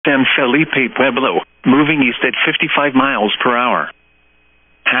San Felipe Pueblo, moving east at 55 miles per hour.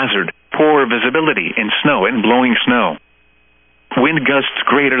 Hazard, poor visibility in snow and blowing snow. Wind gusts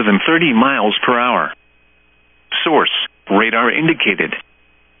greater than 30 miles per hour. Source, radar indicated.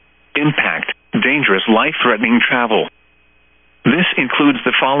 Impact, dangerous life-threatening travel. This includes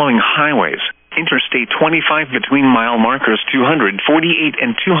the following highways: Interstate 25 between mile markers 248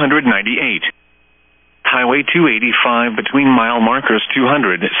 and 298. Highway 285 between mile markers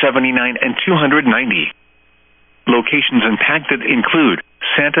 279 and 290. Locations impacted include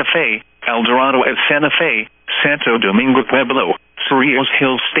Santa Fe, El Dorado at Santa Fe, Santo Domingo Pueblo, Cerrillos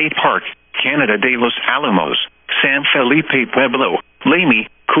Hills State Park, Canada de los Alamos, San Felipe Pueblo, Lamy,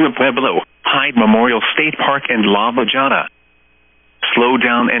 Cua Pueblo, Hyde Memorial State Park, and La Bajada. Slow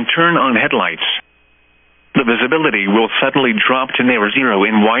down and turn on headlights. The visibility will suddenly drop to near zero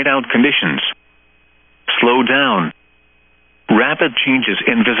in whiteout conditions. Slow down. Rapid changes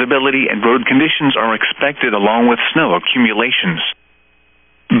in visibility and road conditions are expected along with snow accumulations.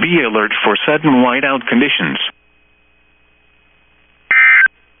 Be alert for sudden whiteout conditions.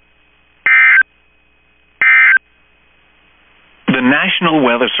 The National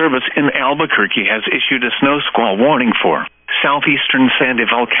Weather Service in Albuquerque has issued a snow squall warning for southeastern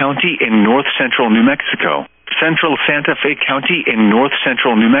Sandoval County in north-central New Mexico, central Santa Fe County in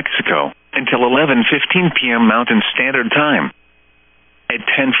north-central New Mexico, until 11:15 p.m. Mountain Standard Time. At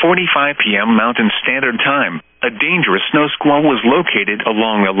 10:45 p.m. Mountain Standard Time, a dangerous snow squall was located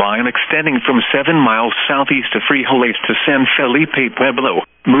along a line extending from 7 miles southeast of Frijoles to San Felipe Pueblo,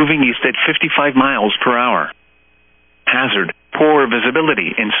 moving east at 55 miles per hour. Hazard, poor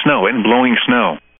visibility in snow and blowing snow.